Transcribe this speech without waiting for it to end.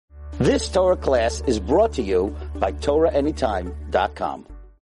This Torah class is brought to you by TorahAnytime.com.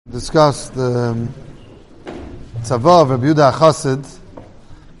 Discuss the Tzvahaos of Yehuda HaChasid.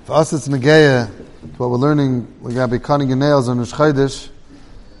 For us it's Negeya to what we're learning. We're going to be cutting your nails on Rosh Chodesh.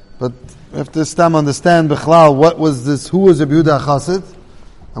 But we have to understand Bechlal, what was this, who was Yehuda HaChasid,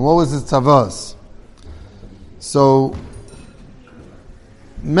 and what was his Tzvahaos. So,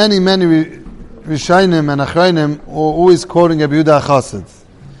 many Rishayim and Achrayim are always quoting Yehuda HaChasid.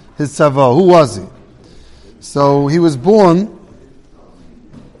 His Tzvahaos, who was he? So he was born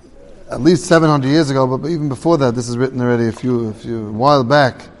at least 700 years ago, but even before that, this is written already a while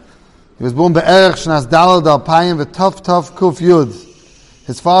back. He was born Be'erech Shnas Daled Alpayim V'Tov Kuf Yud.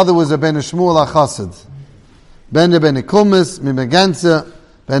 His father was a Ben Shmuel HaChasid. Ben Kumis, Mimegenza,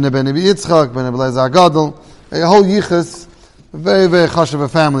 Ben Yitzchak, Ben Eliezer Gadol. A whole yichus, a very, very chashuv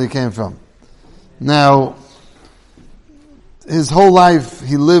family he came from. Now, his whole life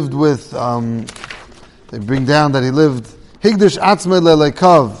he lived with, they bring down that he lived, Higdish Atzmei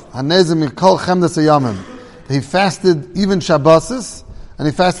Le'Leikav, Hanezim Mikol Chemdes Hayamim. He fasted even Shabbosis, and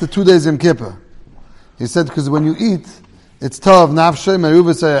he fasted 2 days Yom Kippur. He said, because when you eat, it's Tov, Nafshay,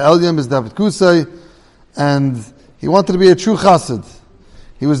 Meruvasay, Elyam, is David Kusay, and he wanted to be a true chassid.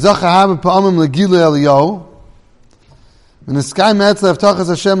 He was Zachahab Pa'amim Legilu Eliyahu, and the sky metzle Avtachas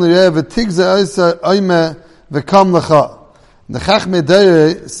Hashem L'Yeh, V'tigze Oyme V'kam L'cha. The Chachmei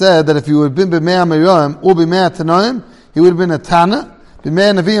Deireh said that if he would have been b'mei Amayim or b'mei Tanoim, he would have been a Tana,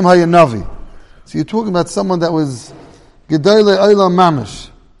 b'mei Nevi'im Haya Navi. So you're talking about someone that was Gedolei Olam Mamish.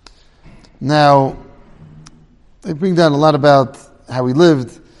 Now, they bring down a lot about how he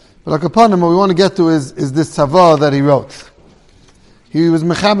lived, but upon him, what we want to get to is this Tzvahaos that he wrote. He was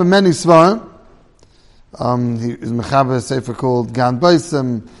mechaber many svarim. He is mechaber a sefer called Gan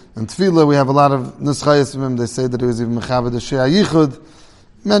Baisim and Tefillah. We have a lot of nuschayos from him. They say that he was even mechaber the Shea Yichud.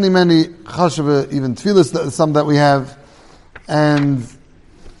 Many chashuv, even Tefillah, some that we have, and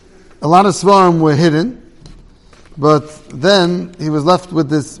a lot of svarim were hidden. But then he was left with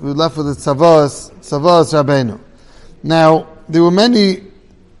this. We were left with this Tzvahaos Rabbeinu. Now there were many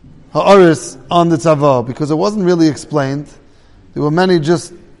ha'aris on the Tzvahaos because it wasn't really explained. There were many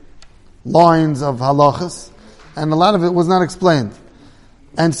just lines of halachas, and a lot of it was not explained.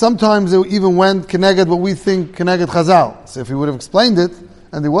 And sometimes it even went keneged what we think keneged Chazal. So if he would have explained it,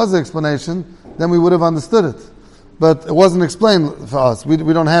 and there was an explanation, then we would have understood it. But it wasn't explained for us. We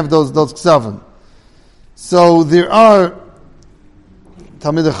don't have those ksavim. So there are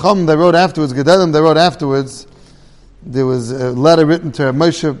Talmidei Chacham they wrote afterwards, Gedalim they wrote afterwards. There was a letter written to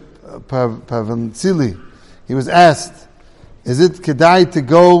Moshe Parvantzili. He was asked, is it kedai to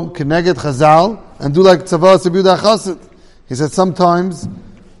go keneged Chazal and do like Tzvahaos of Yehuda HaChasid? He said sometimes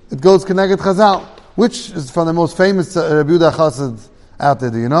it goes keneged Chazal, which is from the most famous Yehuda HaChasid out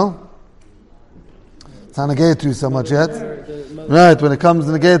there. Do you know? It's not negayah to you so much yet, right? When it comes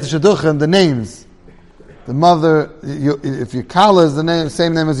to negayah to Shidduchim, the names, the mother, if your kala is the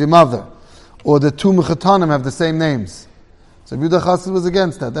same name as your mother, or the two mechatanim have the same names. So Yehuda HaChasid was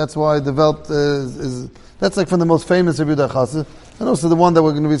against that. That's why it developed. That's like from the most famous Yehuda HaChasid, and also the one that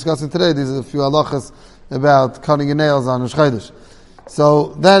we're going to be discussing today. These are a few halachas about cutting your nails on Rosh Chodesh.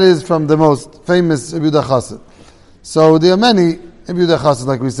 So that is from the most famous Yehuda HaChasid. So there are many Yehuda HaChasid,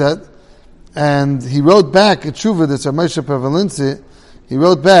 like we said, and he wrote back at Tshuva, this Moshe Parvantzili, he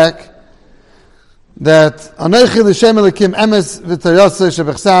wrote back that Anochi l'Shem Elokim emes v'tayoseh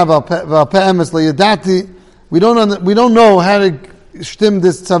shebechsav v'al peh emes le'yadati. We don't know how to shtim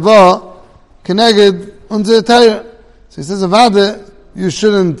this Tzvahaos keneged unser Torah. So he says, Avada, you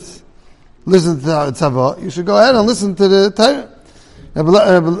shouldn't listen to the Tzvahaos. You should go ahead and listen to the Torah.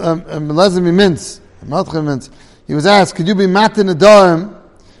 He was asked, could you be matin adorim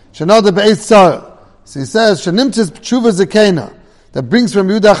shenada be'ez tzara? So he says, shenimtzis tshuva zekena, that brings from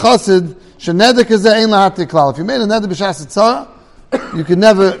Yehuda HaChasid, shenedek hazeh ein lahati klal. If you made a neder b'shas tzara, you could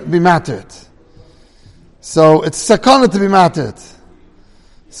never be matir. So it's sakana to be matir.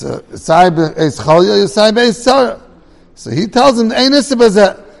 So so he tells him, and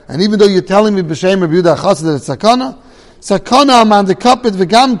even though you're telling me b'shem of Yehuda HaChasid that it's sakana aman the kapit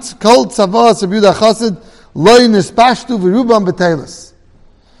v'gam kol Tzvahaos of Yehuda HaChasid loy nispashtu v'rubam b'teilis.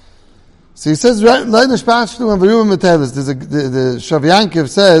 So he says loy nispashtu and v'rubam b'teilis. The Shav Yankiv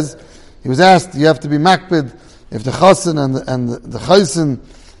says he was asked, you have to be makpid if the chasen and the chaysen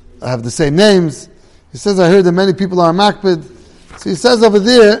have the same names. He says, I heard that many people are makpid. So he says over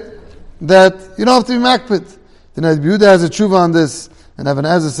there that you don't have to be makpid. Then Yehuda has a tshuva on this, and have an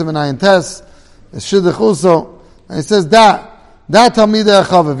Ezra Simonai Tes, a shidduch also, and he says that talmidei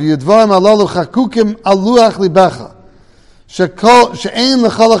achav v'yudvarim alalu chakukim aluach libecha she'ein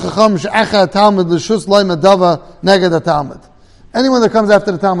l'chol hachacham she'acha haTalmud l'shus loy medava neged haTalmud. Anyone that comes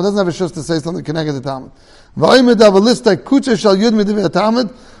after the Talmud doesn't have a shus to say something connected to the Talmud. V'oy medava lista kucha shal yud medivi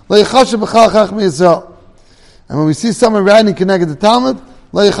haTalmud lo yichashav b'chal chacham Yisrael. And when we see someone writing connected to the Talmud,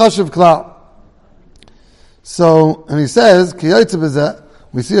 lo yichashav klal. So, and he says, ki yotze b'zeh,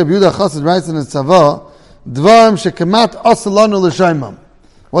 we see Yehuda HaChasid writes in his Tzvahaos, dvarim shekemat asalanu l'shaymam.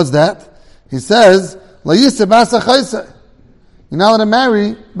 What's that? He says, la yiseh bas HaChasid. You're not allowed to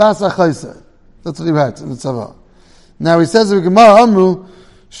marry bas HaChasid. That's what he writes in the Tzvahaos. Now he says, Gemara Amru,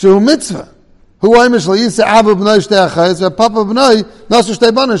 Shu mitzvah. Hu oimish la yiseh abu b'noi shtei HaChasid, ve'papa b'noi nasu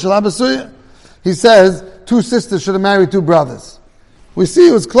shtei b'noi shel abasuya. He says, 2 sisters should have married 2 brothers. We see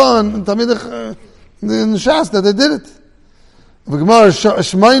it was Klon and Tamidach in the Shas that they did it. The Gemara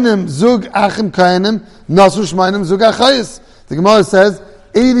Shmainim Zug Achim Kainim Nasu Shmainim Zug Achayis. The Gemara says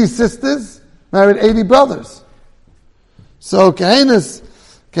 80 sisters married 80 brothers. So Kahanis,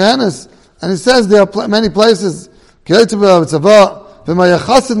 and he says there are many places. So he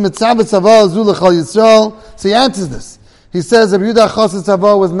answers this. He says that Yehuda HaChasid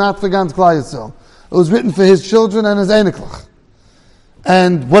Tzvahaos was not for Gans Klal Yisrael. It was written for his children and his Einiklach.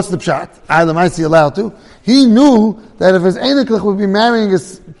 And what's the pshat? Alam I see allowed to. He knew that if his Einiklach would be marrying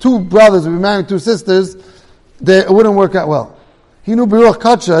his 2 brothers, would be marrying 2 sisters, it wouldn't work out well. He knew Baruch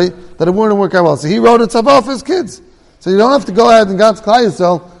Kachay that it wouldn't work out well. So he wrote a tzavah for his kids. So you don't have to go ahead and God's Klal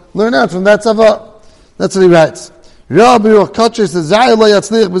Yisrael learn out from that tzavah. That's what he writes. Ra Baruch Kachay says, Zay lo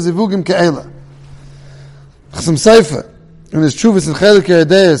yatzlich b'zivugim ke'ela. Chasam Sefer, in his Chuvas in Chelik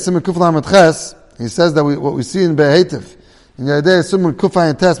Yeridei, Siman Kuf Lamed Ches, he says that what we see in Be'etiv, in Yeridei, Siman Kuf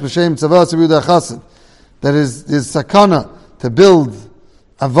Ayin Tes, B'Shem Tzavaos Yehuda HaChasid, that is sakana to build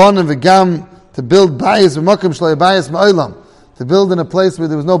avon and v'gam, to build bayis v'makim shloi bayis ma'olam, to build in a place where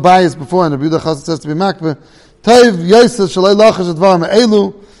there was no bayis before, and the Yehuda HaChasid says to be makbeh. Toiv Yosef shloi lachash advarim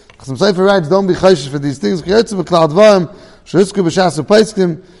e'elu. Chasam Sefer writes, don't be chayshish for these things. Chayotze b'klal advarim shehisku b'shas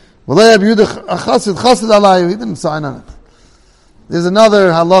u'paiskim v'lei Yehuda HaChasid chasid alayu. He didn't sign on it. There's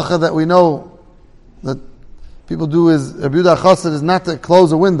another halacha that we know that people do is Yehuda HaChasid is not to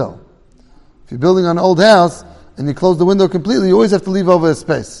close a window. If you're building on an old house and you close the window completely, you always have to leave over a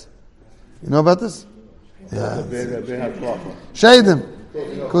space. You know about this? Yeah. Shadim.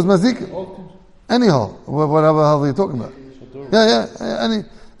 Because mazik. Any hole. Whatever hole you're talking about. Yeah.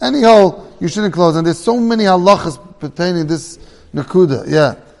 Any hole you shouldn't close. And there's so many halachas pertaining this nakuda.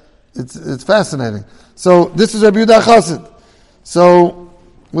 Yeah. It's fascinating. So this is Rabbi Yehuda HaChasid. So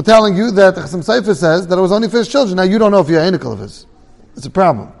we're telling you that the Chasam Sefer says that it was only for his children. Now you don't know if you're Einikal of his. It's a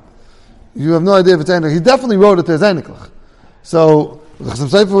problem. You have no idea if it's Einikal. He definitely wrote it to his Einikal. So the Chasam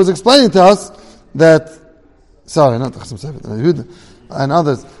Sefer was explaining to us that, sorry, not the Chasam Sefer, the Yehuda and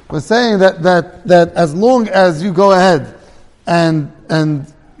others, was saying that as long as you go ahead and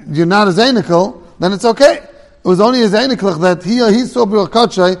you're not his Einikal, then it's okay. It was only his Einikal that he saw Baruch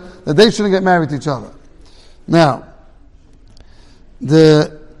Kachay that they shouldn't get married to each other. Now, there's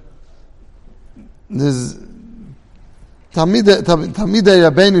Talmidei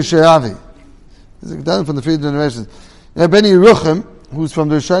Rabbeinu She'avi. He's a from the 3 generations. Rabbeinu Yeruchim, who's from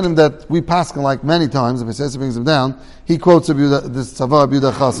the Rishonim that we paskin like many times, if he says he brings him down, he quotes this Tzavaos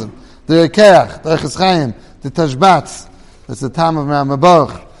Yehuda HaChasid. The Rekeach, the Eches Chaim, the Tashbats, that's the time of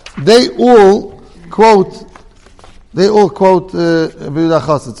Mabaruch. They all quote Yehuda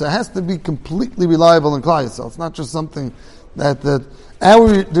HaChasid. So it has to be completely reliable and clear. So it's not just something that the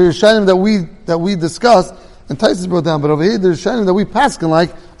Rishonim that we discuss, and Taisus brought down, but over here the Rishonim that we paskin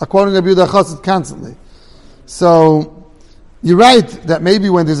like are quoting Yehuda HaChasid constantly. So you're right that maybe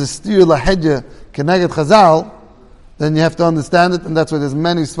when there's a stir lahedya keneged Chazal, then you have to understand it, and that's why there's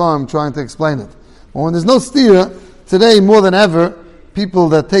many svarim trying to explain it. But when there's no stir, today more than ever, people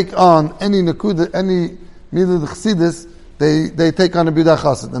that take on any nakuda, any milah chassidus, they take on a Yehuda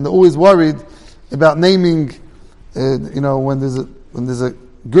HaChasid, and they're always worried about naming. When there's a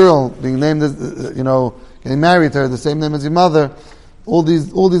girl being named as, getting married to her, the same name as your mother, all these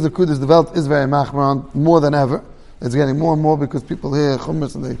nakudas developed is very machmir more than ever. It's getting more and more because people hear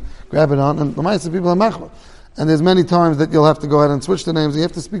chumras and they grab it on, and the ma'aseh people are machmir. And there's many times that you'll have to go ahead and switch the names. You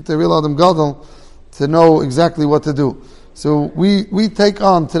have to speak to a real Adam Gadol to know exactly what to do. So we take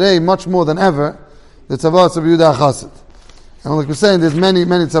on today much more than ever the tzavaos of Yehuda HaChasid. And like we're saying, there's many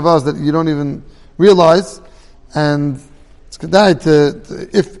tzavaos that you don't even realize. And it's kedai to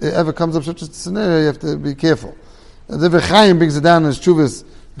if it ever comes up such a scenario, you have to be careful. The Chaim brings it down in his Chuvas,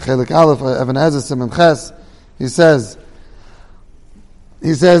 Chelik Aleph, Evan Ezra, Simon Ches. He says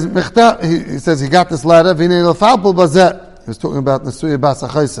he got this letter. He was talking about Nesuya Bas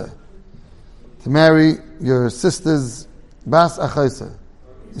HaChasid, to marry your sister's Bas Achaisa,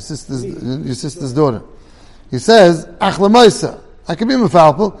 your sister's daughter. He says, Ach Lamaisa, I can be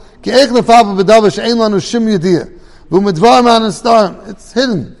mefalpel, ki eich lefalpel b'davar she'ein lanu shim yediyah, v'umedvar man and star, it's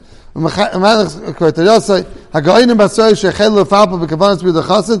hidden. Haga'onim b'asoi she'echel lefalpel b'kavanas b'yud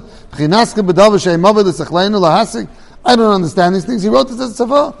HaChasid, b'chinaska b'davar she'ein mavid l'sachleinu lahasig. I don't understand these things. He wrote this as a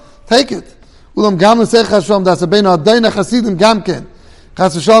tzavah. Take it. Ulam gam l'sech HaShalom, das abeinu adayna chasidim gam ken.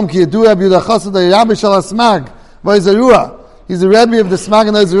 Chas v'shalom ki yedu Rabbi Yehuda HaChasid ha'yabbi shal ha'smag, v'yizarua. He's the Rebbe of the Smag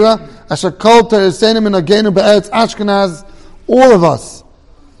and the Zerua. Asher kol teresenim and agenu be'eretz Ashkenaz. All of us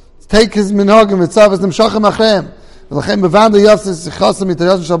take his minhagim v'tzavas nimshachem achreim. V'lachem bevanda yafsis sichasim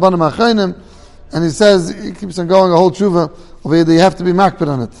mitayasim shalbanim achreinim. And he says, he keeps on going a whole tshuva over here that you have to be makpid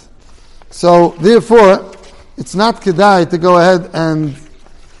on it. So therefore, it's not kedai to go ahead and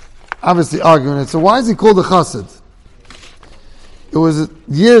obviously argue on it. So why is he called a Chassid? It was a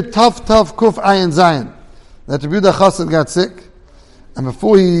year tough kuf ayin zayin that Rabbi Yehuda HaChasid got sick, and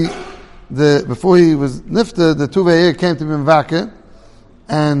before he was nifta, the Tuvei came to be mevakeh,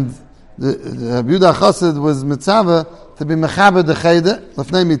 and the Rabbi Yehuda HaChasid was mitzvah to be mechaber the chayde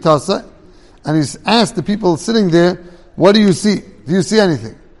lefnei mitasa, and he asked the people sitting there, "What do you see? Do you see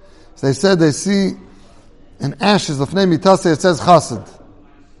anything?" So they said they see in ashes lefnei mitasa. It says Chassid.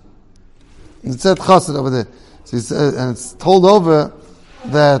 It said Chassid over there. So he said, and it's told over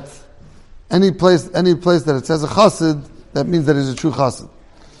that any place that it says a Chassid, that means that he's a true Chassid.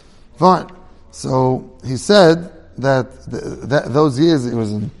 Fine. So he said that those years, it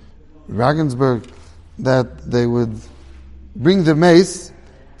was in Regensburg, that they would bring the mace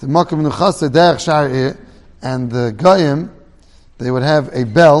to Makom Nuchasa Derech Sha'ir, and the Goyim, they would have a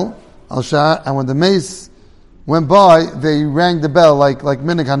bell, Al Sha'ar, and when the mace went by, they rang the bell like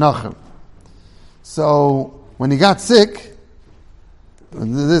Minig HaNachim. So when he got sick,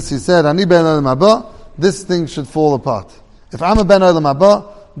 this he said, "Ani ben olam haba." This thing should fall apart. If I'm a ben olam haba,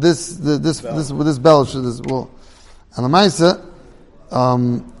 this bell should this will. And the Maisa,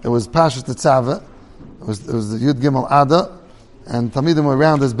 it was Pashas Tetzaveh. It was the Yud Gimel Ada, and Talmidim were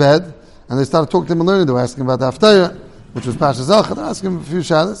around his bed, and they started talking to him and learning. They were asking about the Haftarah, which was Pashas Zachar. They asked him a few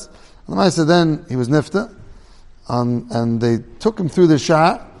shadas. And the Maisa then he was nifta, and they took him through the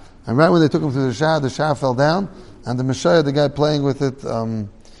Shah. And right when they took him through the Shah fell down. And the Messiah, the guy playing with it,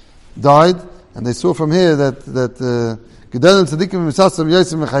 died. And they saw from here that Gedolim Tzadikim Misasam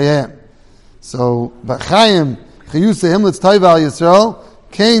Yosem Mechayim. So, Bachayim Chayusa Himletz Taiva Al Yisrael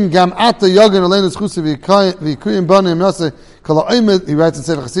Kain Gam Ata Yogan Aleinu Zchusa V'Yikuyim Banim Nase Kala Oimed. He writes in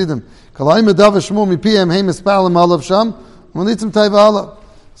Sefer Chassidim, Kala Oimed Dava Shmu Mipiyam Heim Espalim Alav Sham Monitzim Taiva Alav.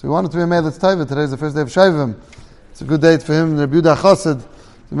 So we wanted to be a Meletz Taiva. Today is the first day of Shaivim. It's a good day for him, Rabbi Yehuda HaChasid,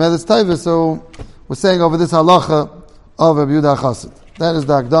 to Meletz Taiva. So we're saying over this halacha of Rabbi Yehuda HaChasid. That is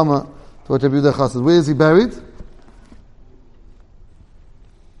the Akdama to Rabbi Yehuda HaChasid. Where is he buried?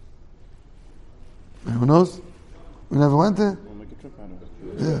 Anyone knows? We never went there? We'll make a trip out of it.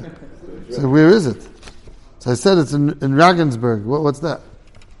 Yeah. So where is it? So I said it's in Regensburg. What's that?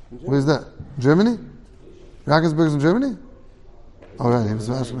 Where is that? Germany? Regensburg is in Germany? All right, he was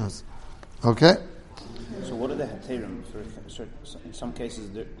from Ashkenaz. Okay. So what are the heterim? In some cases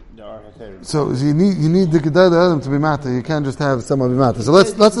there are heterim. So you need the Gedei Adam to be matter. You can't just have someone be matter. So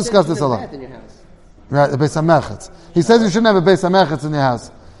let's discuss this a lot. Right, a Beis HaMerchatz. He says you shouldn't have a Beis HaMerchatz in your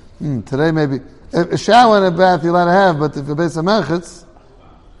house. Today maybe a shower and a bath you're allowed to have, but if a Beis HaMerchatz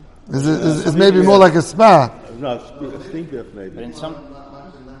is maybe more like a spa. No, maybe. But in some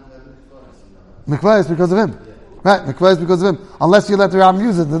Mikvah is because of him. Right, mikvah is because of him. Unless you let the Ram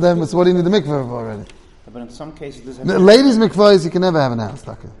use it, then so what do you need the mikvah for already? But in some cases this The ladies' mikvahs you can never have in a house,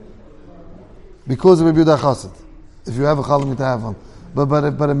 because of Rabbi Yehuda HaChasid. If you have a chalim to have one,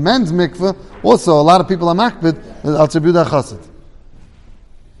 but a men's mikvah also a lot of people are makbid al Rabbi Yehuda HaChasid.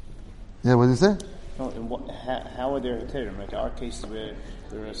 Yeah, what did you say? no, how are there heterim? Like our cases where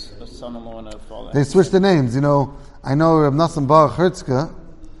there is a son-in-law and a father. They switched the names. I know Reb Nassim Baruch Herzka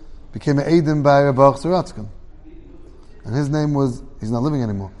became an Eidim by Reb Baruch Suratzkin, and his name was, he's not living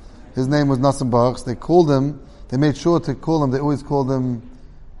anymore. His name was Nassim Baruch. They made sure to call him, they always called him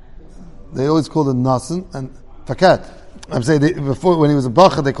Nassim and Fakat. I'm saying before, when he was a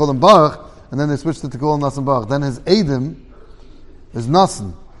Baruch, they called him Baruch, and then they switched it to call him Nassim Baruch. Then his Eidim is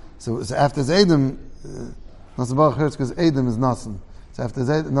Nassim. So after his Eidim, Nassim Baruch Herzka's Eidim is Nassim. So after his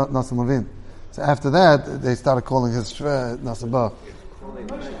Eidim, not Nassim Levin. So after that, they started calling his Shver Nassim Baruch.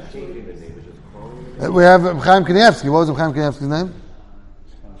 We have Chaim Kanievsky. What was Chaim Kanievsky's name?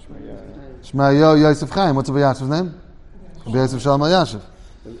 Shmayo Yosef Chaim. What's Rabbi Yashiv's name? Rabbi Yosef Shalom Yashiv.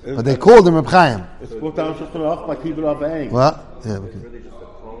 But they called him Rabbi Chaim. It's put down by people of Eng. What? Yeah. Okay.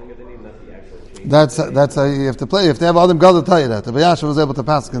 That's how you have to play. You have to have Adam Gadol tell you that. If Yasha was able to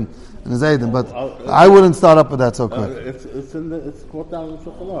pass in his Aiden, but I wouldn't start up with that so quick. It's called down in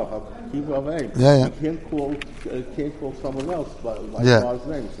Shulchan Keeper of Eggs. Yeah. You can't call someone else by God's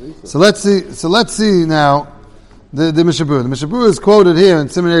name. So let's see now the Mishabur. The Mishabur is quoted here in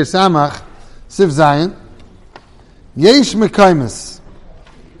Seminary Samach, Sif Zayin. Yesh Mekaimis.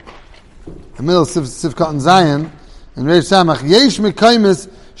 The middle of Sif Cotton Zayin, and Reish Samach. Yesh Mekaimis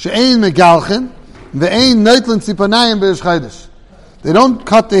she'ein megalchen ve'ein neitlen tzipanayim b'Rosh Chodesh. They don't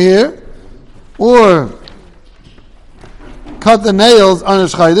cut the hair or cut the nails on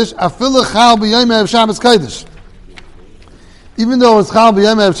Rosh Chodesh. Afilu chal b'yom erev Shabbos Chodesh. Even though it's chal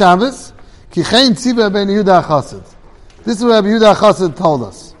b'yom erev Shabbos, ki chein tziva ben Yehuda HaChasid. This is what Rabbi Yehuda HaChasid told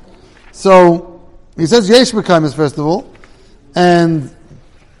us. So he says yesh mekaymis first of all, and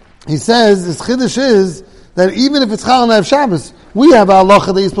he says his chiddush is that even if it's chal on erev Shabbos, we have a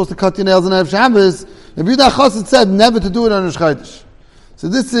halacha that you're supposed to cut your nails on erev Shabbos. Rabbi Yehuda HaChasid said never to do it on Rosh Chodesh. So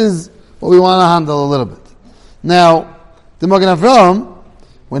this is what we want to handle a little bit. Now, the Magen Avraham,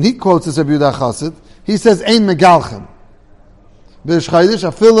 when he quotes this Rabbi Yehuda HaChasid, he says ein megalchem b'Rosh Chodesh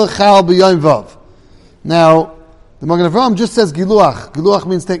afilu chal b'yom vav. Now, the Magen Avraham just says giluach. Giluach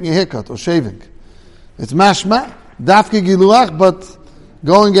means taking a haircut or shaving. It's mashma, dafke giluach, but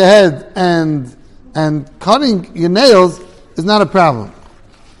going ahead and cutting your nails is not a problem.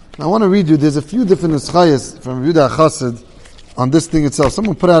 Now, I want to read you, there's a few different nuschayos from Yehuda HaChasid on this thing itself.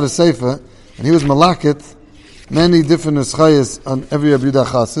 Someone put out a sefer, and he was malakit, many different nuschayos on every Yehuda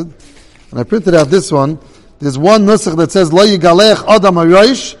HaChasid. And I printed out this one. There's one nusach that says, Lo yigalech adam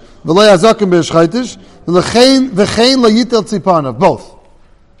harosh, v'lo yazakim b'Rosh Chodesh, v'chein lo yitel tzipanav, both.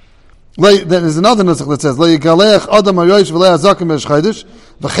 There's another nusach that says, Lo yigalech adam harosh, v'lo yazakim b'Rosh Chodesh,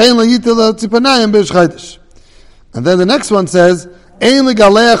 v'chein lo yitel tzipanayim b'Rosh Chodesh. And then the next one says, Ein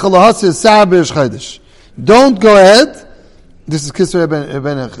legalech alahasi sa'ar b'Rosh Chodesh. Don't go ahead. This is Kisrei ben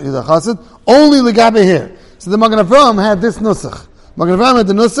Yehuda HaChasid. Only legabe hair. So the Magen Avraham had this nusach. Magen Avraham had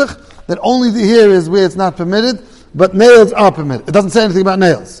the nusach that only the hair is where it's not permitted, but nails are permitted. It doesn't say anything about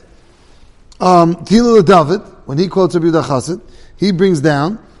nails. Tilul David, when he quotes Rabbi Yehuda HaChasid, he brings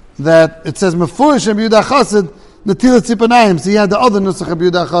down that it says Mefurish Rabbi Yehuda HaChasid Netilat Tzipanayim. So he had the other nusach Rabbi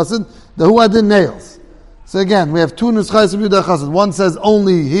Yehuda HaChasid, the who had the nails. So again, we have two nuschayos of Yehuda HaChasid. One says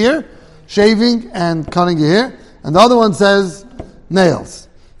only here, shaving and cutting your hair, and the other one says nails.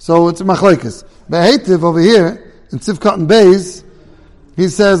 So it's a machlekes. Be'hetiv over here, in Tzivkot and Beis, he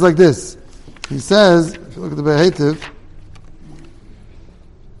says like this. He says, if you look at the Be'hetiv,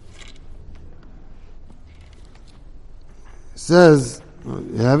 he says,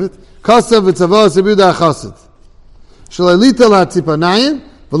 you have it? Kasav v'tzavaos of Yehuda HaChasid. Shalalita la tzipanayim,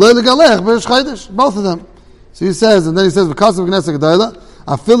 v'lo legalech b'Rosh Chodesh. Both of them. So he says, and then he says, "V'kasav Knesset Gedola,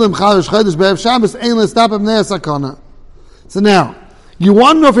 afilim chal Rosh Chodesh be'erev Shabbos ein l'stapem ne'er sakana." So now, you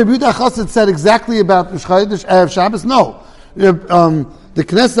want to know if Rabbi Yehuda HaChasid said exactly about Rosh Chodesh erev Shabbos? No, the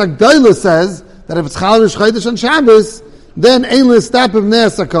Knesset Gedola says that if it's chal Rosh Chodesh on Shabbos, then ein l'stapem ne'er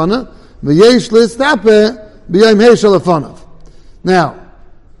sakana, v'yesh l'stapem b'yom hei shalafonav. Now,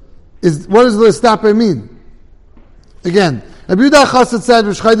 what does l'stapem mean? Again, Rabbi Yehuda HaChasid said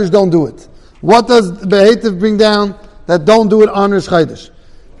Rosh Chodesh don't do it. What does Be'etiv bring down that don't do it on Rosh Chodesh?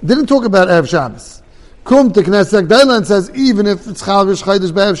 Didn't talk about Erev Shabbos. Kum to Knesset Gedola and says even if it's Chal Rosh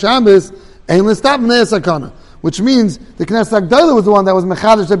Chodesh Be'erev Shabbos, ein l'stap ne'er sakana. Which means the Knesset Gedola was the one that was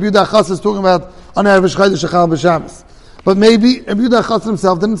mechadish that Yehuda HaChasid is talking about on Erev Rosh Chodesh Chal B'Shabbos. But maybe Yehuda HaChasid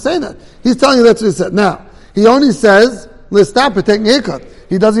himself didn't say that. He's telling you that's what he said. Now, he only says l'stap, taking a haircut.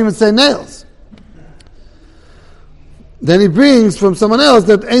 He doesn't even say nails. Then he brings from someone else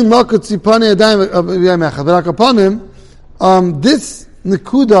that ein lakut tzipane adayim upon him. This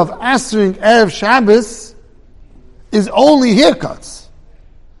nekuda of asering erev Shabbos is only haircuts,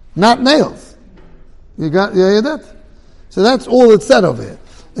 not nails. You hear that? So that's all it said over here.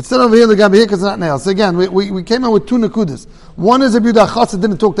 It said over here the gabi haircuts, not nails. So again, we came out with two nekudas. One is Yehuda HaChasid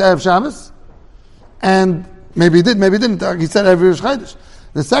didn't talk to erev Shabbos, and maybe he did, maybe he didn't. He said every Rosh Chodesh.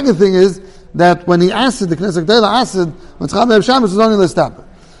 The second thing is that when he asked the Knesset Gedola asked when Tzcham Erev Shabbos was only l'staper.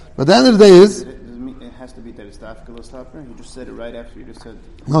 But the end of the day is it has to be that it's dafka l'staper. He just said it right after you just said.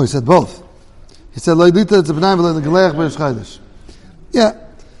 No, he said both. He said lo yidita it's a b'nai v'lo negalech b'Rosh Chodesh. Yeah.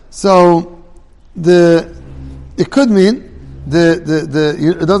 So it could mean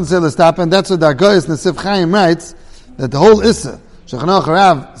it doesn't say l'staper, and that's what the Agoyes Nesif Chaim writes that the whole Issa Shechanoch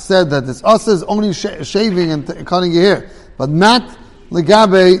Harav said that this Issa is only shaving and cutting your hair, but not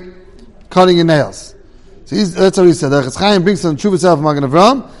legabe cutting your nails. So that's what he said. The Chaim brings some Tshuva of Magen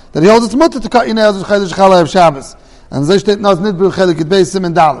Avraham that he holds it's mutter to cut your nails Chodesh Chal Erev Shabbos. And Zay steht nas nit b'chelik it beis sim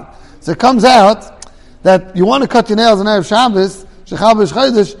and dalet. So it comes out that you want to cut your nails on Erev Shabbos, Shechal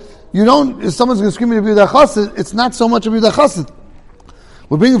Chodesh. You don't. If someone's going to scream at Yehuda HaChasid, it's not so much of Yehuda HaChasid.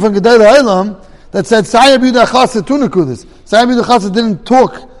 We're bringing from Gedei Ha'olam that said Sayar Yehuda HaChasid two nekudas. Sayar Yehuda HaChasid didn't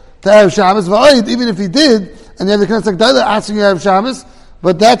talk to Erev Shabbos, even if he did, and you have the Knesset Gedei asking you Erev Shabbos,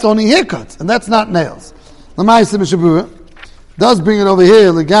 but that's only haircuts, and that's not nails. L'maaseh Mishabura does bring it over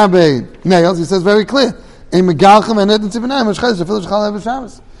here, Legabe nails. He says very clear, Ein Megalchem and Eden Tzivnei Meshchayis Shafil Shechal Erev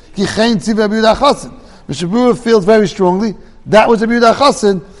Shabbos. Ki Chein Tziv Yehuda HaChasid. Mishabura feels very strongly that was Yehuda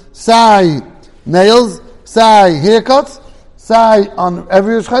HaChasid. Say nails, say haircuts, say on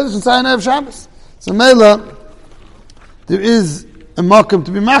every Rosh Chodesh, and say on Erev Shabbos. So Mela, there is a makom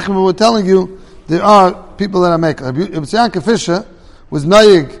to be machmir, but we're telling you there are people that are making. Tzvahaos Fisher was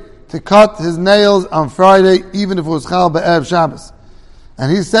noyig to cut his nails on Friday, even if it was Chal Be'erev Shabbos.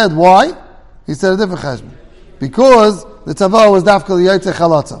 And he said, why? He said a different cheshbon. Because the Tzvahaos was dafka l'yotzei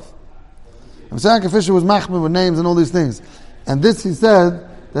chalatzav. Tzvahaos Fisher was machmir with names and all these things. And this he said,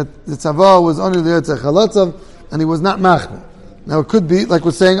 that the Tzvahaos was only the Yotzei Chalatzav, and he was not machmir. Now it could be, like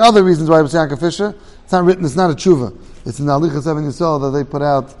we're saying, other reasons why it was Yanka Fisher. It's not written, it's not a tshuva. It's an Alichas Even Yisrael that they put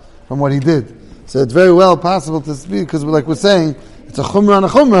out from what he did. So it's very well possible to speak, because like we're saying, it's a chumrah and a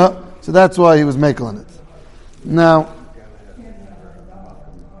chumrah, so that's why he was making on it. Now,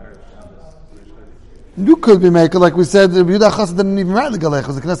 you could be making, like we said, the Yehuda HaChasid didn't even write the Galech, it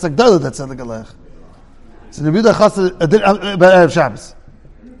was the Knesset Gdolah that said the Galech. So the Yehuda HaChasid did Erev Shabbos.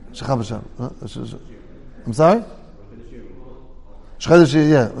 I'm sorry?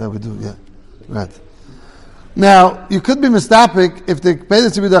 Yeah, we do, yeah. Right. Now, you could be mistapik if the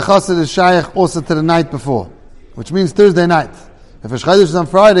Peilis Yehuda HaChasid is shaykh also to the night before, which means Thursday night. If a Chodesh is on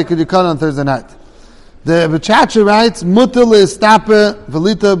Friday, could you cut it on Thursday night? The Bechacha writes, Mutter le'estape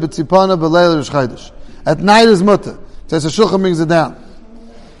velita b'tzipana b'leil Rosh Chodesh. At night is mutter. So the Shulchan brings it down.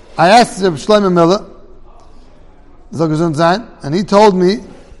 I asked Reb Shlomo Miller, and he told me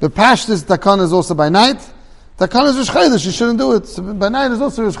the Pashtus Takana is also by night. Takana is Rosh Chodesh, you shouldn't do it. So by night is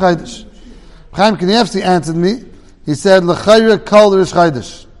also Rosh Chodesh. Chaim Kanievsky answered me. He said, L'chayra kol Rosh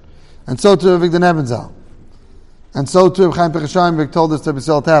Chodesh. And so to Avigdor Nebenzal. And so to Chaim Pechashimvik told us to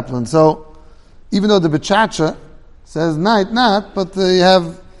Bissel Taplin. So, even though the Bechacha says night, not, but you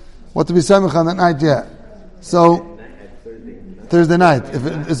have what to be Samech on that night yet. So, Thursday night, if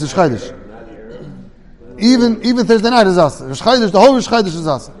it's Rosh Chodesh. Even Thursday night is us. Rosh Chodesh, the whole Rosh Chodesh is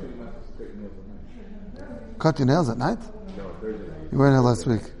us. Cut your nails at night? You weren't here last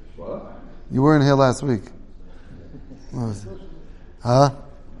week. What? You weren't here last week. What was it? Huh?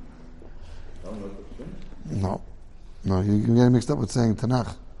 No, you're getting mixed up with saying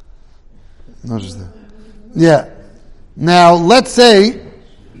Tanakh. No, just that. Yeah. Now, let's say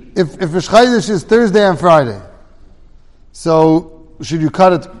if Rosh Chodesh is Thursday and Friday, so should you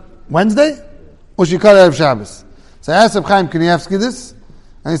cut it Wednesday? Or should you cut it Erev Shabbos? So I asked Reb Chaim Kanievsky this,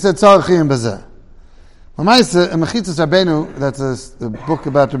 and he said, Tzarech Chiyim Bazeh. L'maaseh, in Mechitzas Rabbeinu, that's a book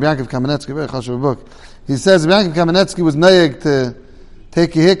about Rabbi Yaakov Kamenetsky, very chashuv book. He says Rabbi Yaakov Kamenetsky was noyeg to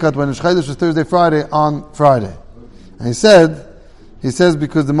take a haircut when Rosh Chodesh was Thursday, Friday, on Friday. And he says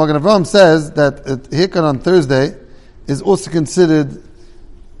because the Magen Avraham says that a haircut on Thursday is also considered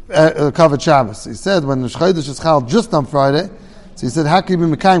covered Shabbos. He said when Rosh Chodesh is chal just on Friday, so he said how can you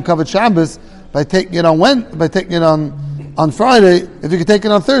be mekayim covered Shabbos by taking it on Friday if you could take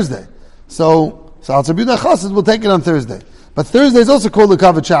it on Thursday? So Al Yehuda HaChasid will take it on Thursday. But Thursday is also called the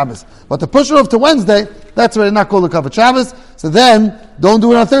covered Shabbos. But to push it off to Wednesday, that's why it's not called the covered Shabbos. So then, don't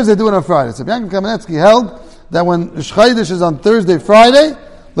do it on Thursday, do it on Friday. So Yaakov Kamenetsky held that when Rosh Chodesh is on Thursday, Friday,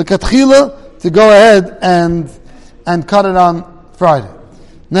 l'katchila to go ahead and cut it on Friday.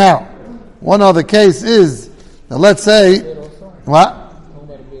 Now, one other case is, now let's say, what?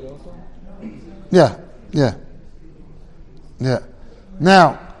 Yeah.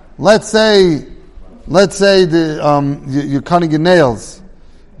 Now, let's say you're cutting your nails,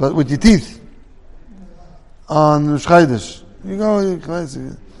 but with your teeth on Rosh Chodesh. You go, you're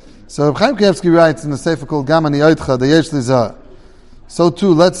crazy. So Chaim Kanievsky writes in a sefer called Gamani Oitcha, the Yesh Lizah. So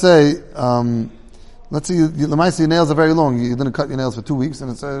too, let's say your nails are very long. You didn't cut your nails for 2 weeks,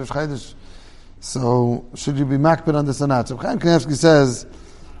 and it's Rosh Chodesh. So should you be makbid on this or not? So Chaim Kanievsky says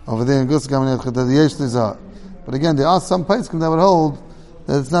over there in Gus Gamani Oitcha that the Yesh Lizah. But again, there are some poskim that would hold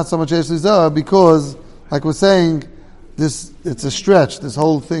that it's not so much Yesh Lizah because, like we're saying, it's a stretch. This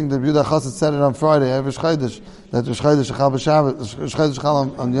whole thing that Yehuda HaChasid said it on Friday, Rosh Chodesh, that Rosh Chodesh Shechal b'Shabbat, Rosh Chodesh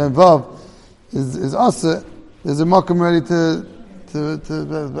Shechal on Yom Vav, is also there's a makom ready to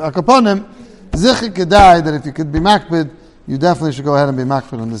akaponim. Zichik kedai that if you could be makbid, you definitely should go ahead and be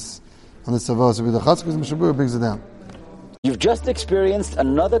makbid on this Tzvahaos of Yehuda HaChasid because Mishabur brings it down. You've just experienced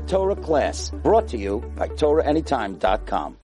another Torah class brought to you by TorahAnytime.com.